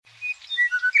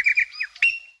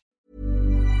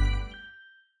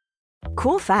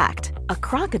Cool fact, a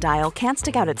crocodile can't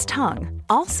stick out its tongue.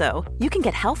 Also, you can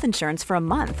get health insurance for a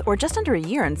month or just under a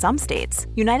year in some states.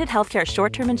 United Healthcare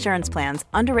short-term insurance plans,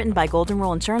 underwritten by Golden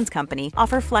Rule Insurance Company,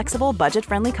 offer flexible,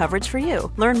 budget-friendly coverage for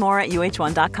you. Learn more at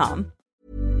uh1.com.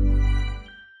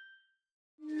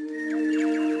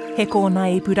 He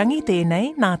kōna ipurangi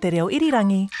tēnei nā te reo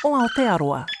irirangi o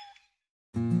Aotearoa.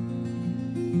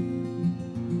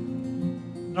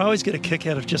 I always get a kick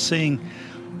out of just seeing,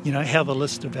 how the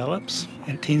list develops.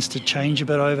 And it tends to change a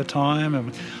bit over time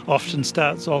and often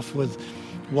starts off with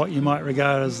what you might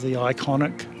regard as the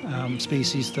iconic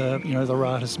species, the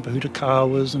Ratas and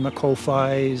Pahutakawas and the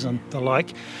Kowhais and the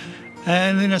like.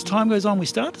 And then as time goes on, we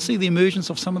start to see the emergence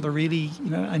of some of the really,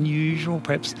 unusual,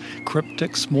 perhaps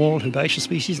cryptic, small, herbaceous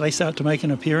species. They start to make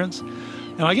an appearance.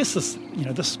 And I guess this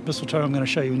mistletoe I'm going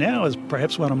to show you now is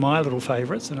perhaps one of my little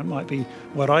favourites, and it might be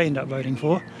what I end up voting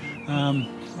for.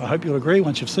 I hope you'll agree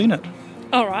once you've seen it.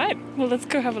 All right, well, let's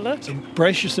go have a look. So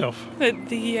brace yourself.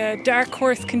 The dark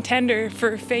horse contender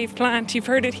for fave plant. You've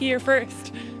heard it here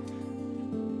first.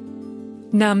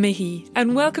 Ngā mihi,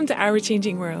 and welcome to Our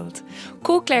Changing World.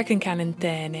 Ko Claire Concannon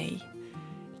tēnei.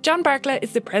 John Barkla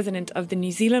is the president of the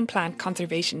New Zealand Plant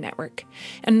Conservation Network,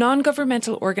 a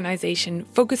non-governmental organisation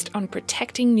focused on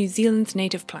protecting New Zealand's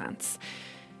native plants.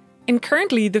 And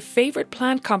currently, the favourite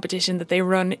plant competition that they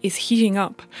run is heating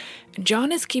up, and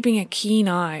John is keeping a keen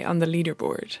eye on the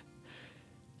leaderboard.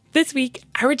 This week,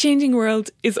 Our Changing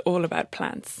World is all about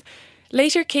plants.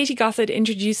 Later, Katy Gosset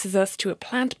introduces us to a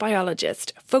plant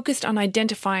biologist focused on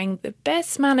identifying the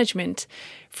best management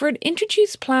for an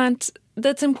introduced plant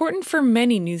that's important for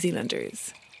many New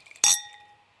Zealanders.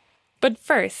 But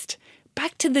first,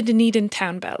 back to the Dunedin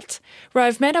town belt, where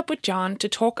I've met up with John to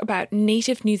talk about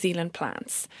native New Zealand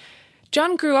plants.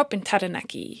 John grew up in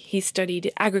Taranaki. He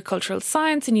studied agricultural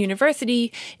science in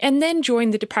university and then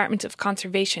joined the Department of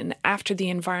Conservation after the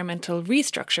environmental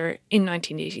restructure in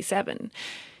 1987.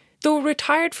 Though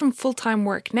retired from full-time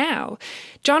work now,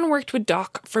 John worked with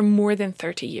Doc for more than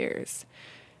 30 years.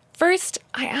 First,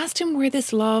 I asked him where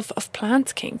this love of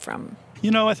plants came from.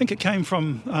 I think it came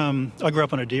from, I grew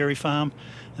up on a dairy farm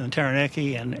in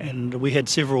Taranaki, and we had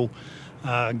several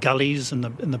gullies in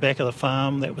the back of the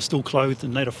farm that were still clothed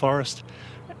in native forest.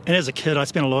 And as a kid, I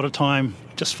spent a lot of time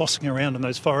just fossing around in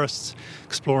those forests,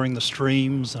 exploring the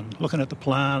streams and looking at the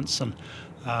plants, and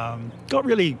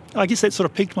I guess that sort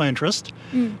of piqued my interest.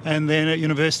 And then at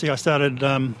university I started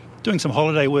doing some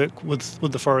holiday work with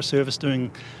the Forest Service,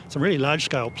 doing some really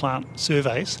large-scale plant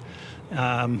surveys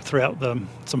throughout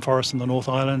some forests in the North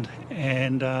Island.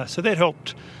 And so that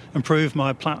helped improve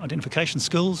my plant identification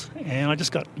skills, and I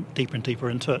just got deeper and deeper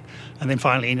into it. And then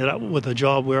finally ended up with a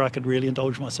job where I could really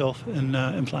indulge myself in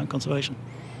plant conservation.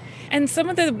 And some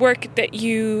of the work that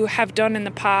you have done in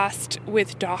the past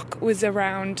with Doc was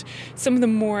around some of the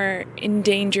more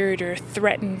endangered or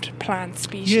threatened plant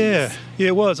species. Yeah,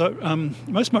 it was.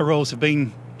 Most of my roles have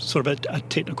been sort of a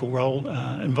technical role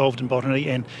involved in botany,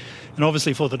 and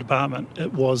obviously for the department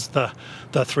it was the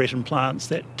threatened plants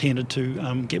that tended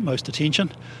to get most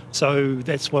attention. So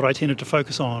that's what I tended to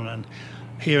focus on. And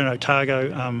here in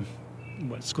Otago,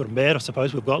 it's good and bad, I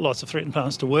suppose. We've got lots of threatened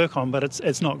plants to work on, but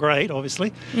it's not great,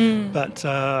 obviously. But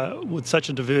with such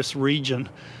a diverse region,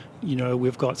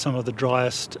 we've got some of the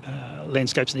driest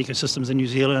landscapes and ecosystems in New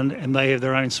Zealand, and they have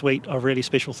their own suite of really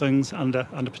special things under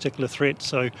particular threat.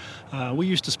 So we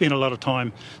used to spend a lot of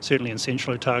time, certainly in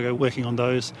central Otago, working on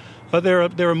those. But there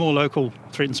are more local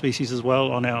threatened species as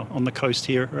well on the coast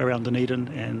here around Dunedin,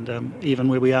 and even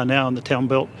where we are now in the town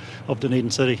belt of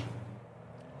Dunedin City.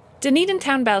 Dunedin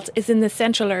town belt is in the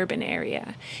central urban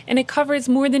area, and it covers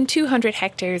more than 200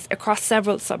 hectares across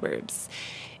several suburbs.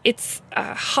 It's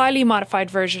a highly modified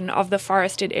version of the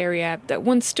forested area that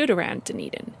once stood around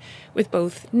Dunedin, with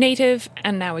both native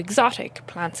and now exotic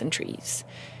plants and trees.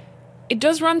 It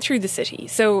does run through the city,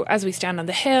 so as we stand on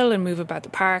the hill and move about the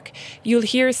park, you'll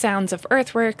hear sounds of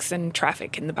earthworks and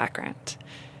traffic in the background.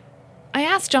 I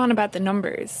asked John about the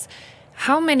numbers.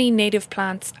 How many native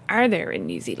plants are there in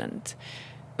New Zealand?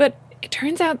 But it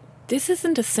turns out this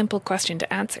isn't a simple question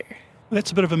to answer. That's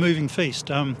a bit of a moving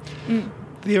feast.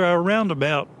 There are around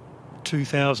about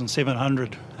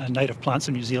 2,700 native plants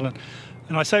in New Zealand.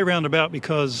 And I say roundabout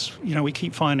because, we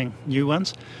keep finding new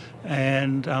ones,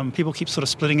 and people keep sort of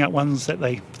splitting out ones that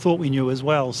they thought we knew as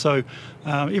well. So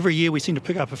every year we seem to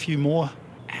pick up a few more.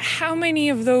 How many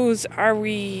of those are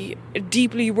we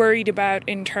deeply worried about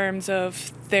in terms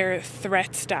of their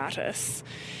threat status?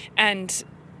 And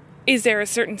is there a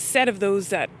certain set of those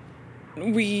that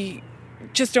we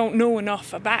just don't know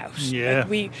enough about? Yeah.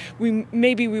 Like we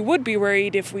maybe we would be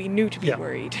worried if we knew to be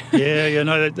worried. They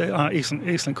are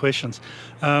excellent questions.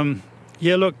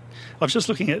 Yeah, look, I was just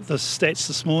looking at the stats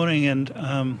this morning, and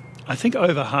I think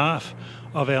over half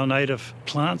of our native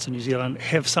plants in New Zealand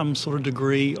have some sort of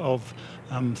degree of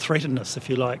threatedness, if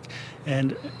you like.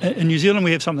 And in New Zealand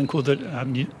we have something called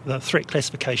the threat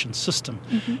classification system,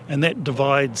 and that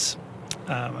divides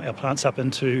our plants up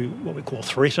into what we call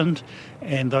threatened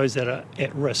and those that are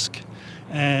at risk.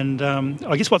 And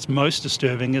I guess what's most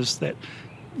disturbing is that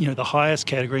the highest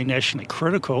category, nationally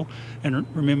critical, and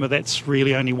remember that's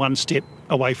really only one step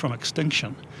away from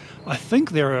extinction. I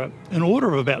think there are an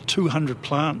order of about 200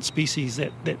 plant species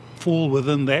that fall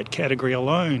within that category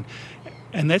alone,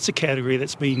 and that's a category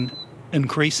that's been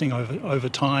increasing over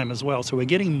time as well. So we're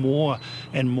getting more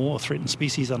and more threatened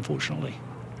species, unfortunately.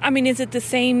 I mean, is it the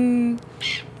same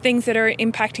things that are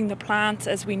impacting the plants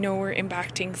as we know are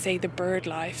impacting, say, the bird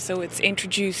life? So it's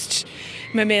introduced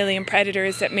mammalian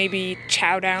predators that maybe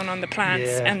chow down on the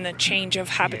plants and the change of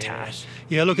habitat.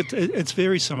 Yeah, look, it's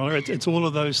very similar. It's all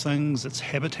of those things. It's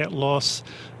habitat loss,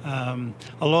 a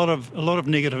lot of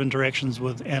negative interactions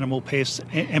with animal pests,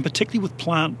 and particularly with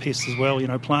plant pests as well.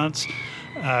 Plants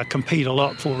compete a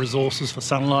lot for resources, for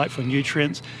sunlight, for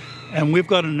nutrients, and we've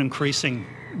got an increasing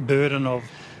burden of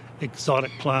exotic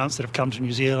plants that have come to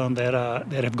New Zealand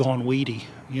that have gone weedy,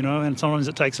 and sometimes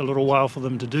it takes a little while for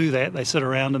them to do that. They sit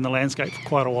around in the landscape for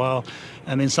quite a while,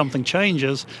 and then something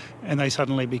changes and they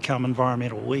suddenly become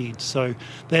environmental weeds. So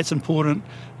that's important.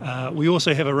 We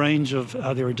also have a range of,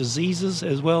 there are diseases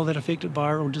as well that affect it,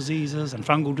 viral diseases and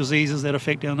fungal diseases that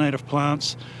affect our native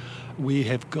plants. We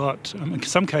have got, in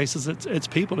some cases, it's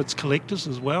people, it's collectors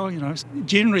as well.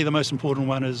 Generally the most important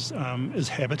one is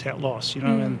habitat loss.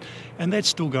 And that's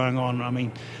still going on. I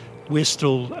mean, we're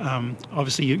still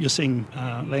obviously you're seeing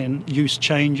land use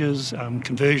changes,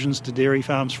 conversions to dairy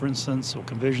farms, for instance, or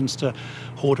conversions to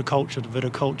horticulture, to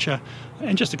viticulture,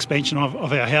 and just expansion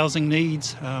of our housing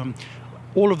needs.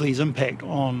 All of these impact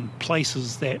on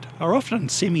places that are often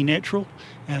semi-natural,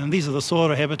 and these are the sort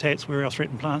of habitats where our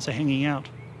threatened plants are hanging out.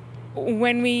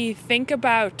 When we think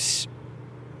about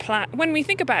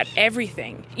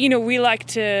everything, we like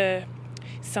to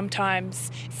sometimes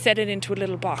set it into a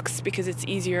little box because it's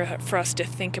easier for us to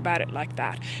think about it like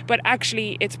that. But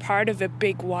actually, it's part of a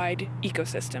big, wide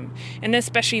ecosystem, and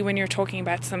especially when you're talking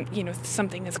about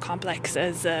something as complex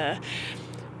as a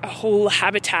whole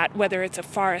habitat, whether it's a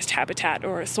forest habitat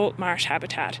or a salt marsh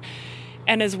habitat.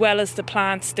 And as well as the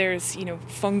plants, there's,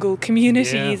 fungal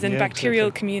communities and bacterial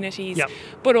communities,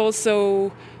 but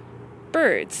also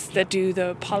birds that do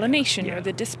the pollination or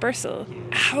the dispersal.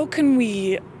 How can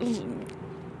we,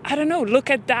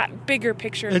 look at that bigger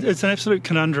picture? It's an absolute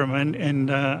conundrum, and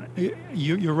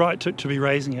you're right to be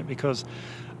raising it, because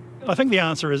I think the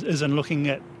answer is in looking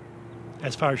at,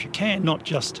 as far as you can, not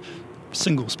just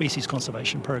single species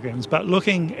conservation programs, but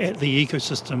looking at the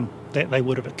ecosystem that they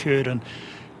would have occurred in.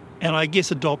 And I guess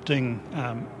adopting,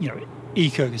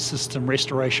 ecosystem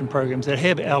restoration programs that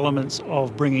have elements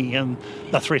of bringing in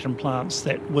the threatened plants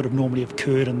that would have normally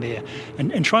occurred in there,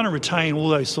 and trying to retain all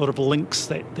those sort of links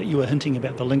that you were hinting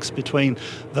about, the links between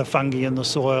the fungi in the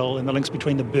soil and the links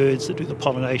between the birds that do the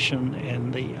pollination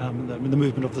and the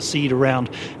movement of the seed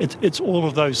around. It's all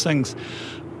of those things.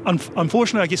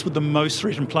 Unfortunately, I guess with the most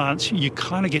threatened plants, you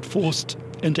kind of get forced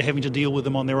into having to deal with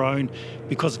them on their own,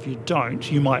 because if you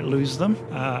don't, you might lose them.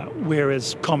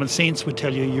 Whereas common sense would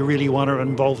tell you really want to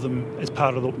involve them as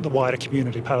part of the wider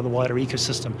community, part of the wider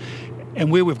ecosystem.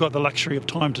 And where we've got the luxury of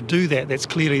time to do that, that's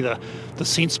clearly the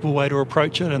sensible way to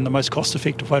approach it and the most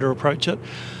cost-effective way to approach it.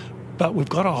 But we've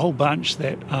got a whole bunch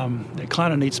that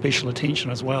kind of need special attention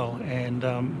as well. And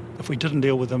if we didn't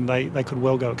deal with them, they could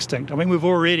well go extinct. I mean, we've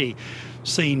already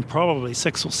seen probably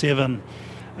 6 or 7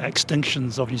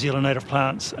 extinctions of New Zealand native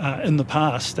plants in the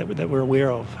past that we're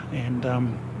aware of. And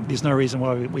there's no reason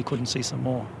why we couldn't see some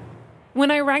more.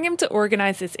 When I rang him to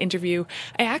organise this interview,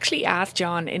 I actually asked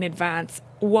John in advance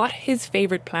what his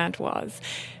favourite plant was.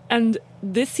 And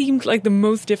this seemed like the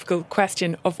most difficult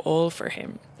question of all for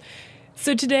him.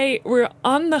 So today we're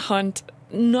on the hunt,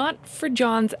 not for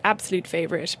John's absolute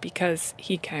favourite, because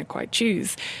he can't quite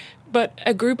choose, but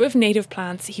a group of native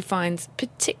plants he finds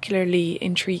particularly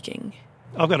intriguing.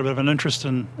 I've got a bit of an interest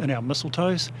in our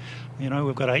mistletoes.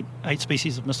 We've got eight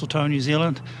species of mistletoe in New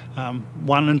Zealand.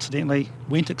 One, incidentally,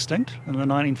 went extinct in the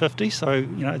 1950s, so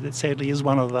that sadly is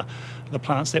one of the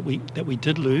plants that we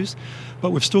did lose.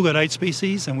 But we've still got 8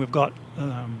 species, and we've got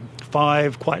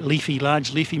 5 quite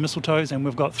large leafy mistletoes, and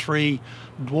we've got 3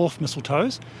 dwarf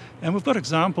mistletoes. And we've got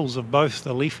examples of both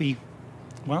the leafy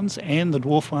ones and the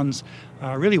dwarf ones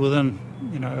really within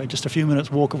just a few minutes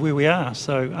walk of where we are.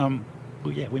 So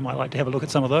we might like to have a look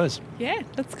at some of those. Yeah,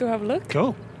 let's go have a look.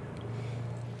 Cool.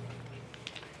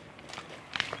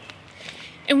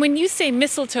 And when you say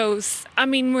mistletoes, I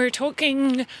mean, we're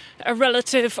talking a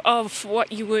relative of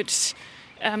what you would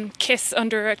kiss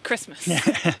under at Christmas.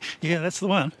 Yeah, that's the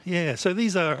one. Yeah, so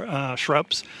these are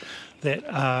shrubs that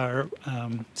are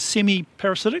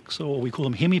semi-parasitic, or we call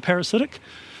them hemiparasitic.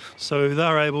 So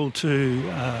they're able to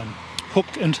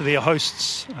hook into their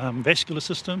host's vascular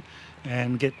system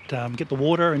and get the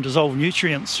water and dissolve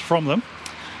nutrients from them.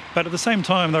 But at the same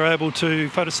time, they're able to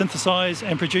photosynthesize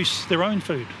and produce their own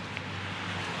food.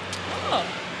 Oh.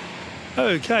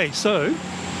 Okay, so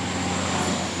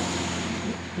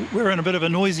we're in a bit of a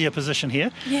noisier position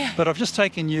here. Yeah. But I've just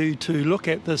taken you to look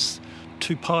at this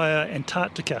Tupaia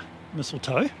antarctica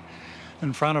mistletoe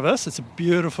in front of us. It's a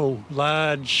beautiful,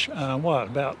 large,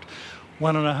 about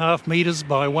 1.5 metres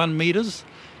by 1 metres,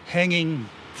 hanging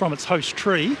from its host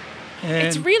tree. And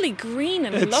it's really green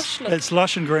and lush looking. It's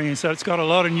lush and green, so it's got a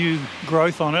lot of new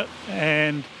growth on it.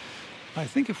 And I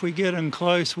think if we get in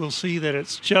close, we'll see that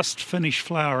it's just finished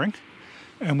flowering.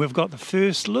 And we've got the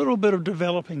first little bit of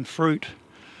developing fruit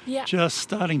just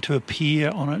starting to appear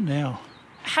on it now.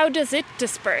 How does it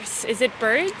disperse? Is it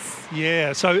birds?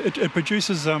 Yeah, so it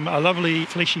produces a lovely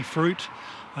fleshy fruit,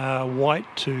 white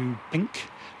to pink,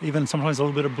 even sometimes a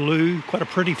little bit of blue, quite a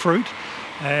pretty fruit.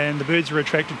 And the birds are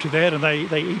attracted to that and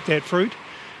they eat that fruit.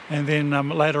 And then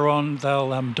later on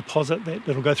they'll deposit that,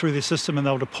 it'll go through their system and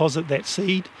they'll deposit that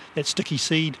seed, that sticky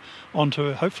seed,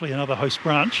 onto hopefully another host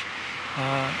branch.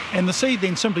 And the seed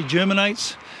then simply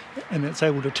germinates and it's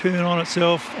able to turn on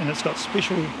itself, and it's got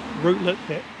special rootlet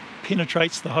that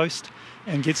penetrates the host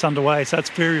and gets underway. So it's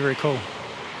very, very cool.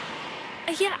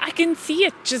 Yeah, I can see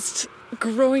it just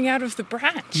growing out of the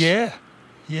branch. Yeah.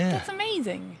 That's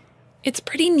amazing. It's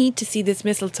pretty neat to see this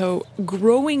mistletoe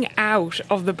growing out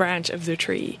of the branch of the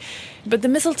tree. But the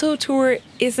mistletoe tour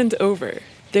isn't over.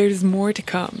 There's more to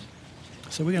come.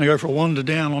 So we're going to go for a wander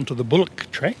down onto the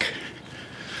Bullock track,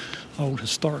 old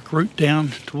historic route down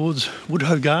towards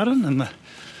Woodhoe Garden and the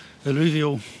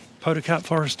alluvial podocarp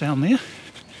forest down there.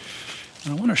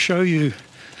 And I want to show you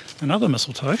another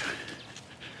mistletoe,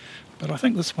 but I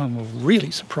think this one will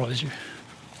really surprise you.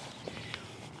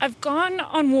 I've gone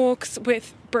on walks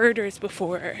with birders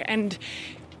before, and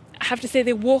I have to say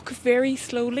they walk very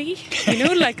slowly,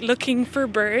 like looking for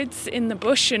birds in the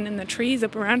bush and in the trees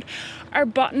up around. Are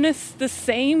botanists the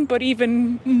same, but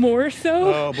even more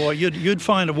so? Oh boy, you'd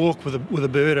find a walk with a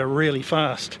birder really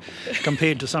fast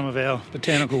compared to some of our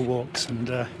botanical walks,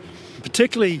 and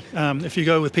particularly if you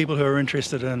go with people who are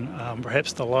interested in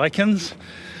perhaps the lichens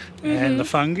and the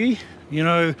fungi.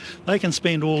 They can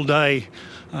spend all day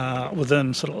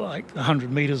within sort of like 100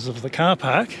 metres of the car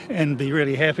park and be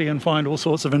really happy and find all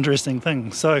sorts of interesting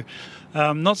things. So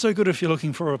not so good if you're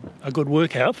looking for a good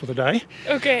workout for the day.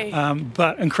 Okay.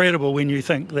 But incredible when you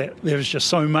think that there's just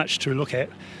so much to look at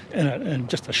in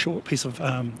just a short piece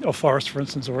of forest, for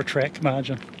instance, or a track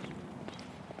margin.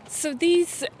 So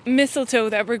these mistletoe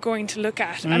that we're going to look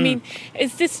at, I mean,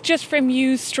 is this just from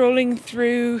you strolling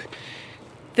through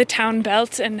the town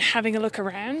belt and having a look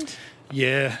around?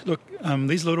 Yeah, look,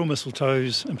 these little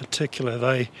mistletoes in particular,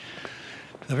 they're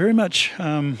very much,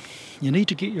 you need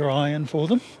to get your eye in for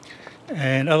them,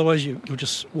 and otherwise you'll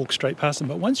just walk straight past them.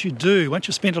 But once you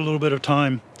spend a little bit of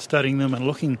time studying them and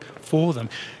looking for them,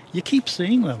 you keep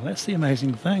seeing them. That's the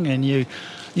amazing thing, and you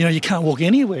can't walk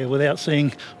anywhere without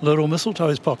seeing little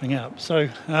mistletoes popping up. So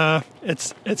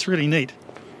it's really neat.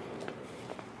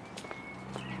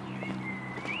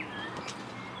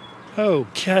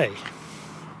 Okay,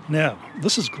 now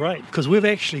this is great because we've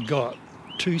actually got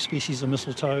 2 species of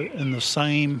mistletoe in the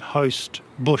same host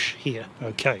bush here.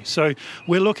 Okay, so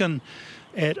we're looking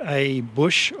at a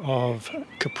bush of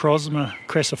Caprosma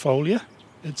crassifolia.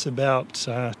 It's about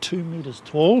 2 metres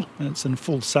tall and it's in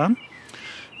full sun.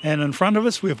 And in front of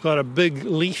us we've got a big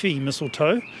leafy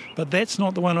mistletoe, but that's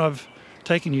not the one I've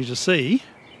taken you to see.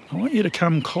 I want you to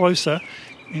come closer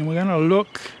and we're going to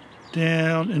look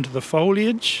down into the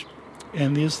foliage.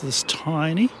 And there's this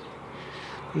tiny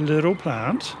little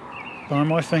plant by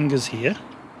my fingers here.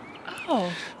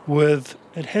 Oh.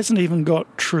 It hasn't even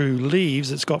got true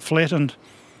leaves, it's got flattened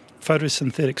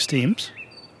photosynthetic stems.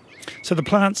 So the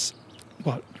plant's,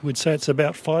 you would say it's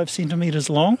about 5 centimetres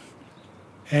long,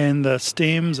 and the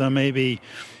stems are maybe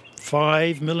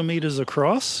 5 millimetres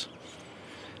across.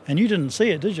 And you didn't see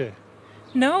it, did you?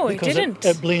 No, I didn't.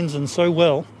 It blends in so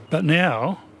well. But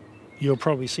now you'll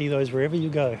probably see those wherever you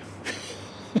go.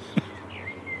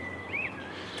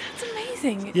 That's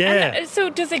amazing. Yeah. And so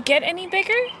does it get any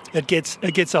bigger? It gets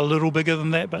a little bigger than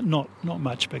that, but not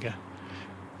much bigger.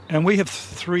 And we have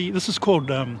 3. This is called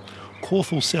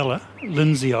Corthalcella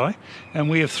lindsayii, and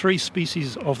we have 3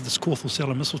 species of this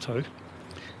Corthalcella mistletoe.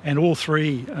 And all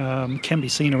three can be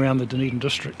seen around the Dunedin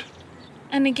district.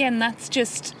 And again, that's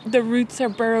just the roots are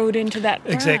burrowed into that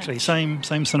branch. Exactly, same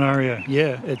scenario.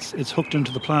 Yeah, it's hooked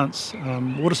into the plant's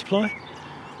water supply,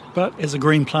 but as a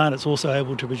green plant, it's also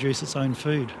able to produce its own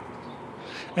food.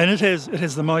 And it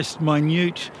has the most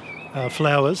minute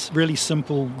flowers, really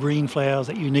simple green flowers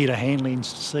that you need a hand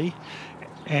lens to see.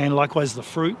 And likewise, the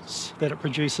fruits that it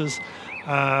produces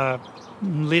are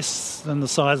less than the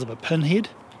size of a pinhead.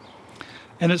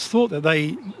 And it's thought that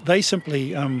they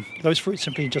simply, those fruits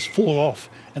simply just fall off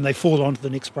and they fall onto the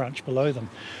next branch below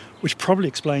them, which probably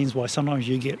explains why sometimes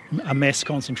you get a mass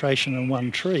concentration in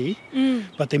one tree,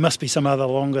 but there must be some other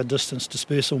longer distance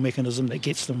dispersal mechanism that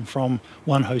gets them from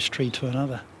one host tree to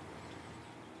another.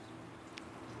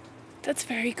 That's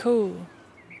very cool.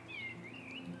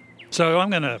 So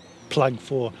I'm going to plug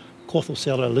for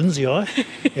Corthosella lindsayii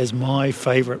as my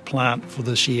favourite plant for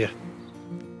this year.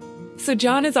 So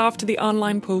John is off to the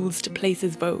online polls to place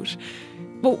his vote.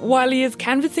 But while he is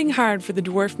canvassing hard for the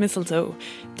dwarf mistletoe,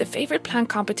 the favourite plant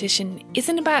competition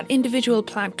isn't about individual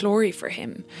plant glory for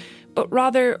him, but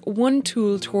rather one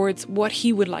tool towards what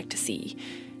he would like to see,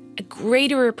 a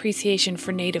greater appreciation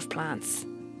for native plants,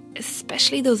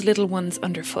 especially those little ones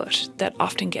underfoot that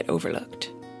often get overlooked.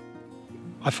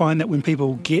 I find that when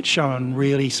people get shown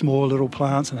really small little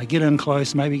plants and they get in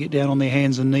close, maybe get down on their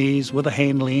hands and knees with a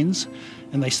hand lens,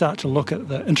 and they start to look at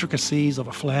the intricacies of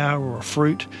a flower or a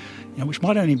fruit, which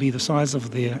might only be the size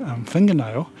of their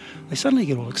fingernail, they suddenly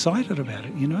get all excited about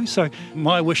it, So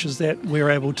my wish is that we're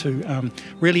able to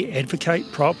really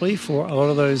advocate properly for a lot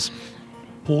of those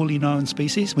poorly known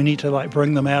species. We need to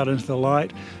bring them out into the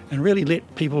light and really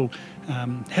let people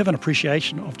have an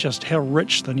appreciation of just how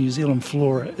rich the New Zealand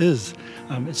flora is.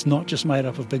 It's not just made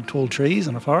up of big tall trees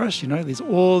and a forest, there's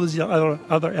all these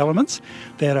other elements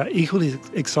that are equally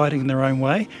exciting in their own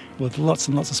way, with lots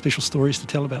and lots of special stories to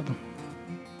tell about them.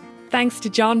 Thanks to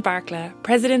John Barkla,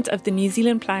 President of the New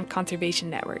Zealand Plant Conservation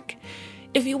Network.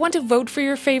 If you want to vote for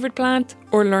your favourite plant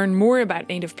or learn more about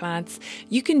native plants,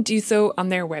 you can do so on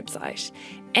their website,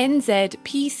 nzpcn.org.nz.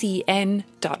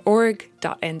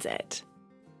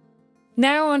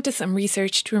 Now on to some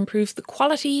research to improve the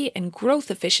quality and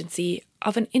growth efficiency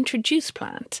of an introduced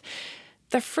plant,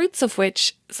 the fruits of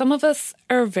which some of us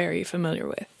are very familiar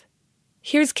with.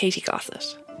 Here's Katy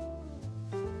Gosset.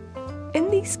 In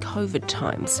these COVID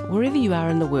times, wherever you are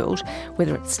in the world,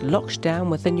 whether it's locked down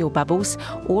within your bubbles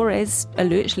or as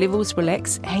alert levels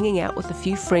relax, hanging out with a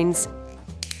few friends,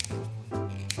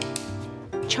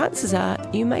 chances are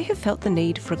you may have felt the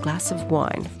need for a glass of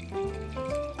wine.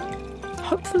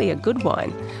 Hopefully a good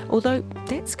wine, although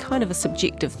that's kind of a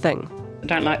subjective thing. I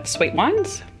don't like sweet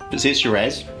wines. If it says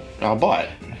Shiraz, I'll buy it.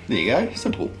 There you go,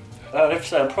 simple. I'd have to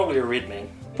say I'm probably a red man.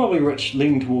 Probably rich,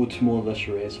 leaning towards more the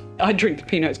Shiraz. I drink the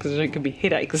Pinots because they don't give me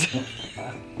headaches.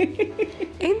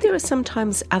 And there are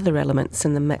sometimes other elements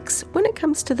in the mix when it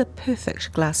comes to the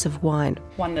perfect glass of wine.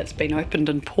 One that's been opened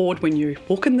and poured when you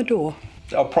walk in the door.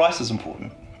 Our price is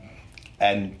important.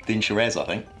 And then Shiraz, I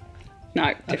think.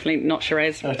 No, definitely not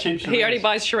Shiraz. No, cheap Shiraz. He only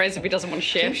buys Shiraz if he doesn't want to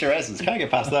share. Cheap Shirazes, can't get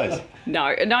past those. No,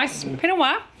 a nice Pinot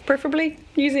Noir, preferably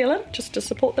New Zealand, just to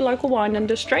support the local wine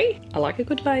industry. I like a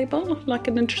good label, I like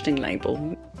an interesting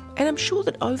label. And I'm sure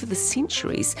that over the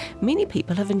centuries, many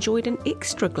people have enjoyed an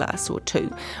extra glass or two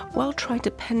while trying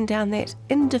to pin down that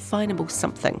indefinable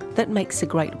something that makes a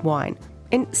great wine.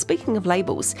 And speaking of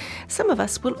labels, some of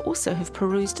us will also have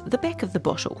perused the back of the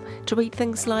bottle to read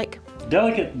things like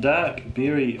delicate, dark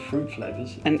berry fruit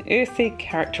flavours and earthy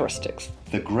characteristics.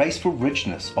 The graceful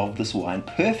richness of this wine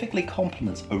perfectly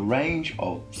complements a range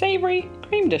of savoury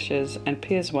cream dishes and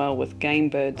pairs well with game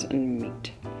birds and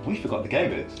meat. We forgot the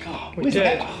game birds. Oh, we did.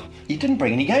 That? You didn't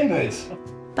bring any game birds.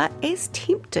 But as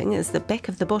tempting as the back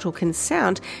of the bottle can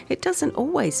sound, it doesn't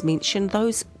always mention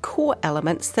those core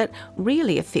elements that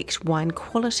really affect wine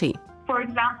quality. For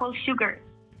example, sugar,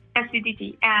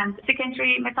 acidity, and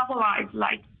secondary metabolites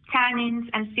like tannins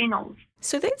and phenols.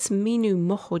 So that's Minu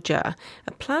Mohoja,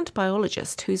 a plant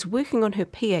biologist who's working on her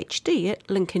PhD at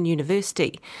Lincoln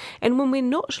University. And when we're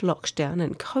not locked down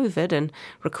in COVID and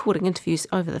recording interviews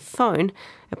over the phone,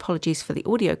 apologies for the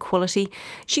audio quality,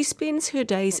 she spends her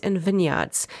days in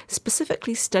vineyards,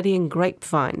 specifically studying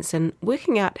grapevines and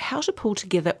working out how to pull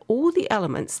together all the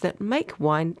elements that make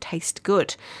wine taste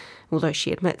good. Although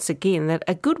she admits again that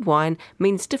a good wine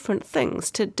means different things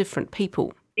to different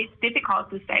people. It's difficult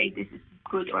to say this is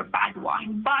good or bad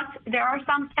wine, but there are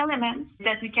some elements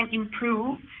that we can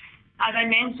improve, as I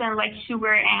mentioned, like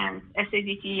sugar and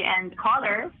acidity and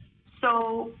color.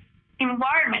 So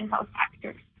environmental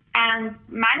factors and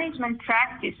management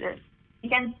practices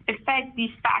can affect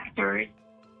these factors.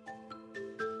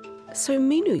 So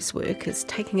Minu's work is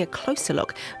taking a closer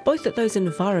look both at those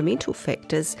environmental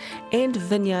factors and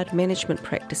vineyard management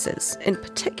practices, in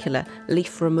particular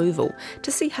leaf removal,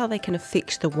 to see how they can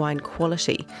affect the wine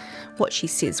quality. What she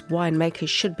says winemakers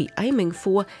should be aiming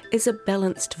for is a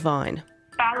balanced vine.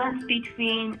 Balance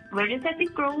between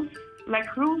vegetative growth,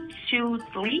 like roots, shoots,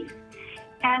 leaves,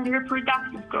 and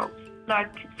reproductive growth,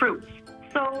 like fruits.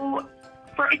 So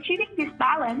for achieving this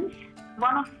balance,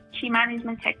 one of key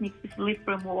management techniques is leaf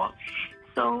removal.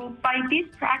 So by this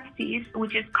practice,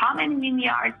 which is common in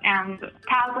vineyards, and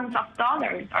thousands of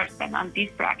dollars are spent on this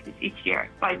practice each year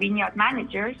by vineyard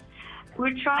managers,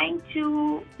 we're trying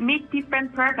to meet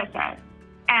different purposes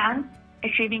and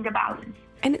achieving a balance.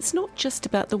 And it's not just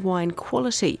about the wine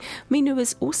quality. Minu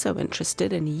is also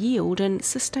interested in yield and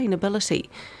sustainability.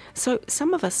 So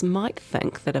some of us might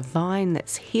think that a vine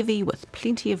that's heavy with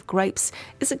plenty of grapes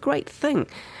is a great thing,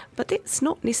 but that's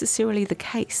not necessarily the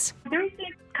case. There is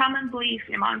a common belief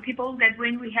among people that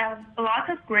when we have a lot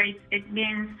of grapes, it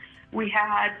means we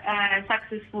had a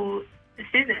successful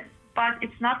season. But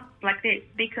it's not like this,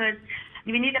 because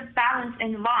we need a balance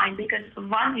in wine, because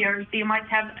one year you might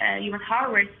have you might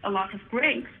harvest a lot of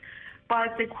grapes,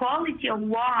 but the quality of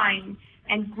wine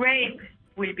and grape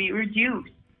will be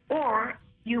reduced. Or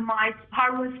you might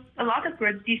harvest a lot of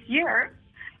grapes this year,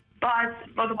 but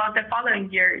what about the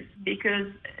following years? Because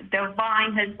the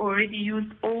vine has already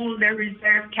used all the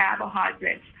reserve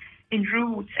carbohydrates in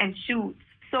roots and shoots.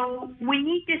 So we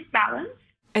need this balance.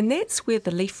 And that's where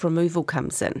the leaf removal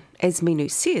comes in. As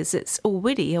Minu says, it's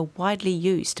already a widely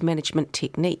used management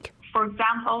technique. For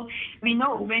example, we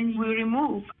know when we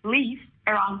remove leaves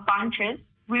around bunches,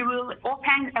 we will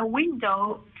open a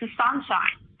window to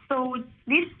sunshine. So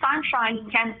this sunshine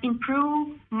can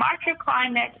improve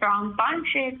microclimate around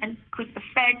bunches and could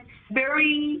affect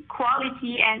berry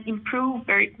quality and improve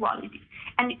berry quality.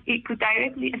 And it could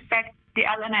directly affect the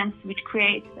elements which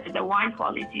create the wine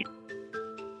quality.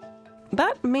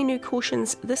 But Minu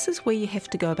cautions this is where you have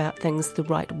to go about things the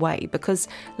right way, because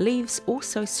leaves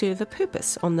also serve a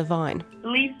purpose on the vine.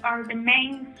 Leaves are the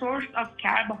main source of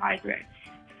carbohydrates.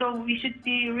 So we should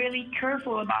be really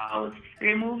careful about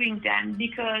removing them,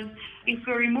 because if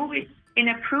we remove it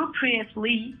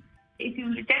inappropriately, it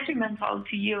will be detrimental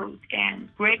to yield and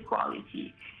grape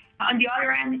quality. On the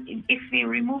other hand, if we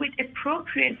remove it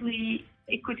appropriately,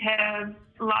 it could have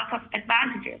lots of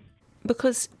advantages.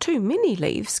 Because too many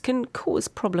leaves can cause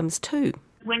problems too.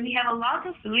 When we have a lot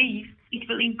of leaves, it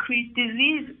will increase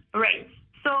disease rates.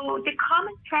 So the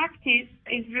common practice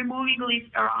is removing leaves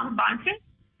around bunches,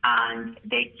 and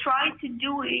they try to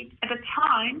do it at a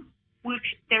time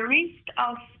which the risk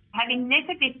of having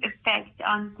negative effect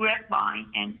on grapevine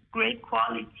and grape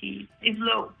quality is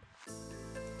low.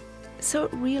 So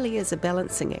it really is a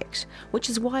balancing act, which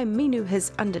is why Minu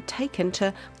has undertaken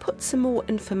to put some more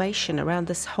information around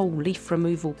this whole leaf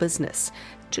removal business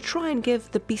to try and give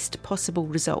the best possible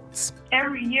results.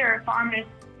 Every year farmers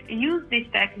use these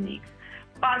techniques,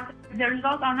 but the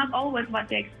results are not always what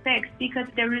they expect, because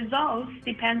the results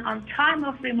depend on time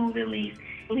of removal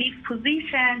leaf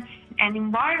position, and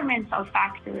environmental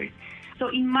factors. So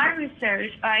in my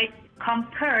research, I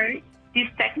compared these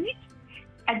techniques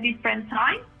at different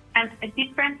times and a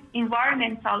different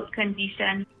environmental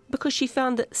condition. Because she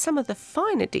found that some of the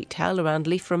finer detail around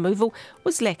leaf removal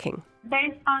was lacking.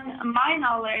 Based on my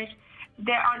knowledge,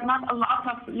 there are not a lot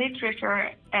of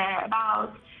literature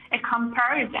about a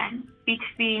comparison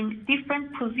between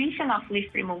different position of leaf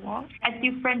removal at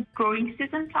different growing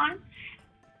season times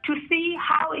to see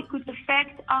how it could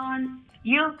affect on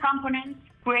yield components,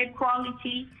 grape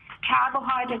quality,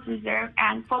 carbohydrate reserve,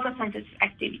 and photosynthesis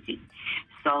activity.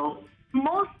 So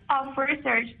most of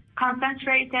research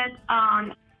concentrated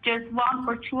on just one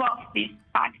or two of these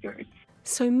factors.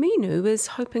 So Minu is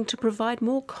hoping to provide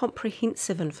more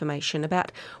comprehensive information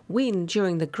about when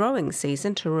during the growing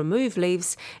season to remove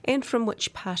leaves and from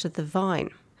which part of the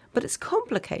vine. But it's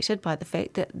complicated by the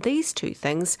fact that these two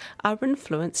things are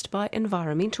influenced by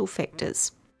environmental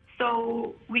factors.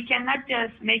 So we cannot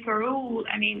just make a rule,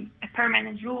 a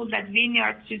permanent rule that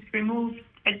vineyards should remove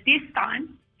at this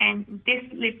time and this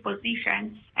leaf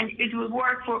position, and it will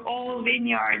work for all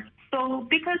vineyards. So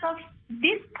because of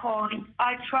this point,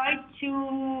 I tried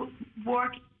to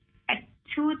work at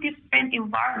two different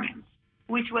environments,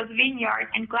 which was vineyard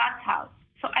and glasshouse.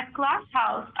 So at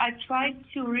glasshouse, I tried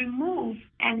to remove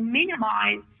and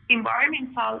minimize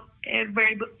environmental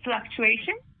variable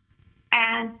fluctuation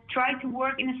and try to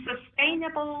work in a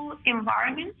sustainable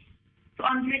environment to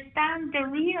understand the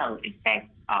real effect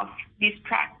of this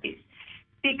practice.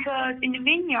 Because in the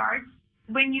vineyard,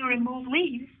 when you remove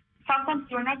leaves, sometimes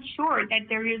you're not sure that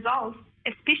the results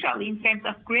especially in terms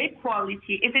of grape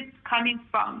quality, if it's coming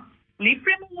from leaf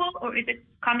removal or is it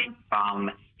coming from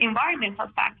environmental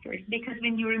factors? Because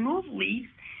when you remove leaves,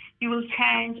 you will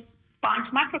change bunch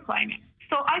microclimate.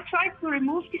 So I tried to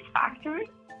remove these factors.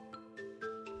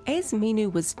 As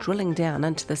Minu was drilling down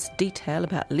into this detail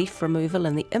about leaf removal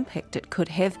and the impact it could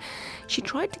have, she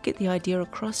tried to get the idea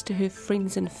across to her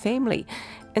friends and family,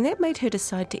 and that made her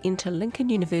decide to enter Lincoln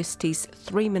University's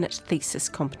 3-minute thesis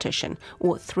competition,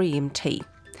 or 3MT.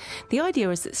 The idea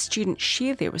is that students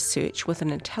share their research with an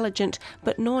intelligent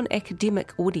but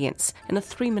non-academic audience in a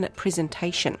 3-minute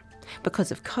presentation.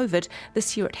 Because of COVID,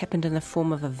 this year it happened in the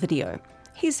form of a video.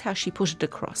 Here's how she put it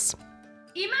across.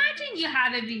 Imagine you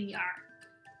have a vineyard.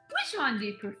 Which one do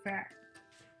you prefer?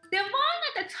 The one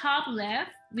at the top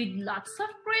left with lots of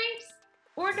grapes,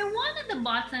 or the one at the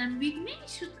bottom with many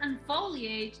shoots and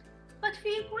foliage but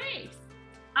few grapes?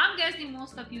 I'm guessing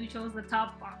most of you chose the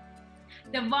top one,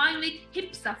 the one with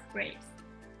heaps of grapes.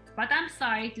 But I'm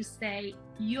sorry to say,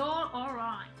 you're all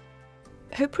right.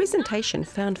 Her presentation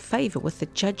found favour with the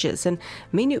judges, and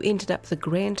Minu ended up the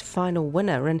grand final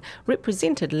winner and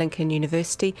represented Lincoln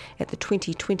University at the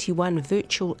 2021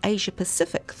 Virtual Asia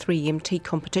Pacific 3MT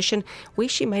competition, where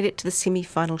she made it to the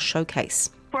semi-final showcase.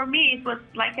 For me, it was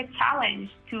like a challenge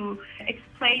to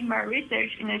explain my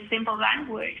research in a simple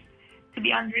language, to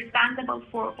be understandable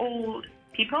for all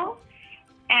people,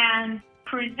 and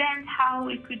present how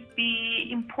it could be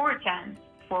important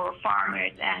for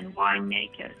farmers and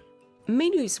winemakers.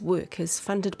 Minu's work is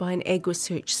funded by an Ag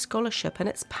Research Scholarship, and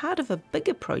it's part of a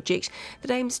bigger project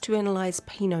that aims to analyse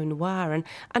Pinot Noir and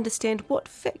understand what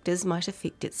factors might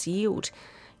affect its yield.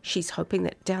 She's hoping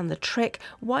that down the track,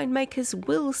 winemakers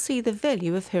will see the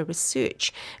value of her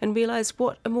research and realise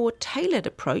what a more tailored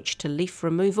approach to leaf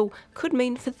removal could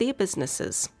mean for their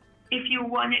businesses. If you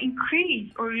want to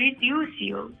increase or reduce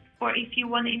yield, or if you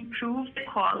want to improve the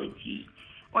quality,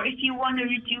 or if you want to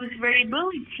reduce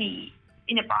variability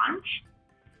in a bunch,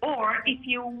 or if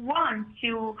you want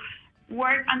to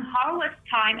work on harvest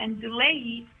time and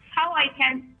delay, how I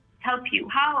can help you,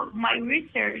 how my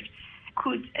research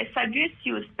could suggest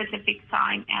you a specific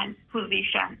time and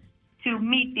position to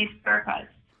meet this purpose.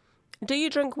 Do you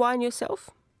drink wine yourself?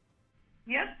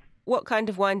 Yes. What kind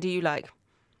of wine do you like?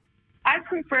 I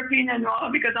prefer Pinot Noir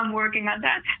because I'm working on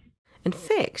that. In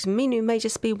fact, Minu may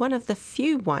just be one of the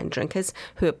few wine drinkers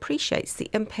who appreciates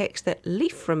the impact that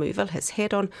leaf removal has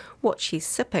had on what she's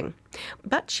sipping.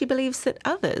 But she believes that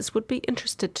others would be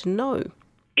interested to know.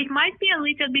 It might be a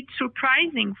little bit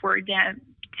surprising for them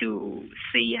to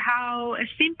see how a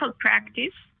simple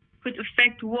practice could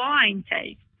affect wine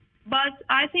taste. But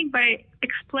I think by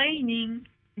explaining,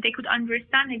 they could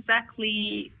understand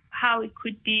exactly how it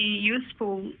could be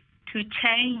useful to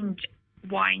change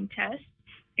wine taste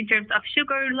in terms of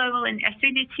sugar level and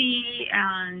acidity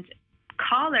and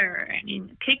color and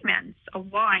in pigments of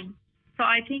wine. So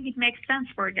I think it makes sense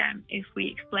for them if we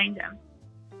explain them.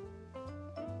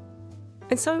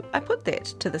 And so I put that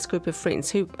to this group of friends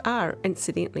who are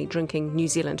incidentally drinking New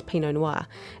Zealand Pinot Noir,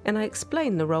 and I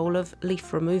explained the role of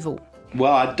leaf removal.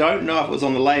 Well, I don't know if it was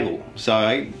on the label, so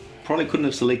I probably couldn't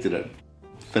have selected it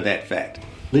for that fact.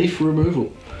 Leaf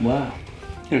removal. Wow.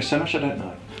 There's so much I don't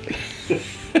know.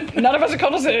 None of us are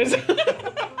connoisseurs.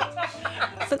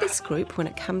 For this group, when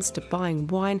it comes to buying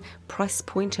wine, price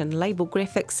point and label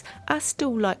graphics are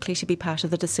still likely to be part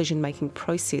of the decision-making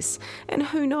process. And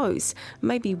who knows,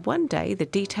 maybe one day the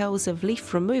details of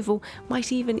leaf removal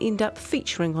might even end up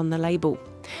featuring on the label.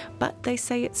 But they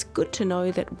say it's good to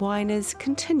know that wine is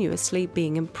continuously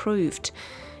being improved.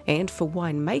 And for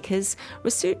winemakers,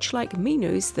 research like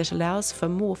Minu's that allows for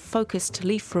more focused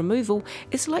leaf removal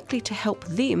is likely to help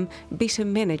them better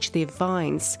manage their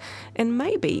vines and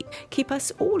maybe keep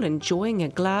us all enjoying a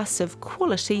glass of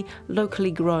quality, locally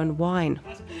grown wine.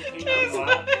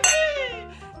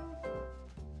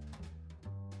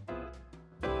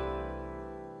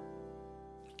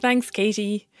 Thanks,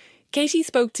 Katy. Katy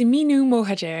spoke to Minu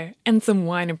Mohajer and some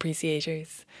wine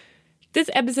appreciators. This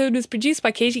episode was produced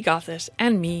by Katy Gosset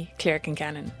and me, Claire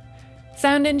Concannon.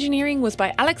 Sound engineering was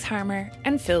by Alex Harmer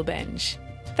and Phil Benge.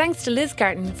 Thanks to Liz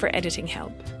Garton for editing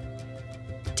help.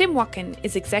 Tim Watkin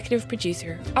is executive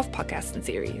producer of Podcast and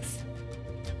Series.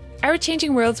 Our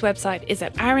Changing World's website is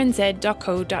at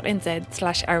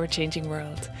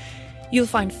rnz.co.nz/ourchangingworld. You'll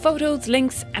find photos,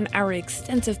 links, and our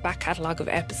extensive back catalogue of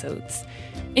episodes.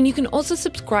 And you can also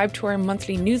subscribe to our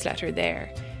monthly newsletter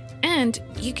there. And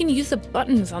you can use the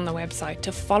buttons on the website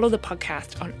to follow the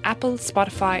podcast on Apple,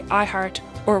 Spotify, iHeart,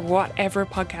 or whatever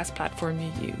podcast platform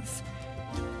you use.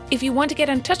 If you want to get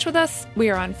in touch with us, we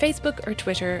are on Facebook or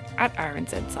Twitter at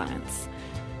RNZ Science.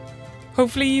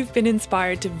 Hopefully you've been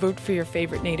inspired to vote for your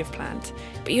favourite native plant,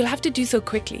 but you'll have to do so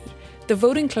quickly. The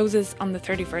voting closes on the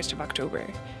 31st of October.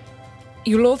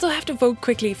 You'll also have to vote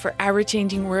quickly for Our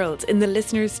Changing World in the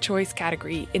Listener's Choice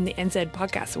category in the NZ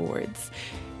Podcast Awards.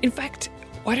 In fact,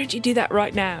 why don't you do that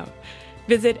right now?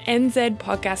 Visit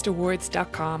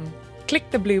nzpodcastawards.com, click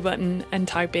the blue button and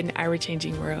type in Our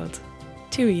Changing World.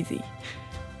 Too easy.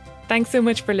 Thanks so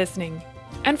much for listening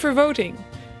and for voting.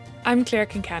 I'm Claire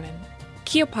Concannon.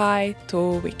 Kia pai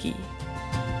tō wiki.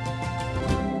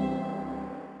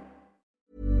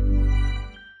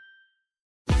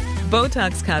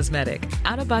 Botox Cosmetic,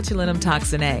 out of botulinum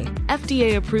toxin A,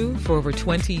 FDA approved for over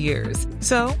 20 years.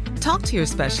 So, talk to your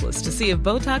specialist to see if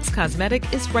Botox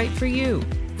Cosmetic is right for you.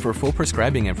 For full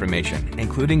prescribing information,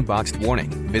 including boxed warning,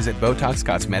 visit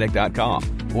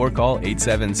BotoxCosmetic.com or call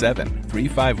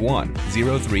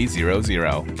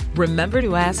 877-351-0300. Remember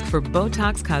to ask for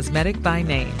Botox Cosmetic by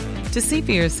name. To see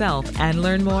for yourself and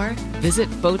learn more, visit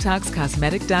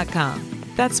BotoxCosmetic.com.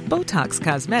 That's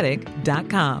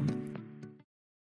BotoxCosmetic.com.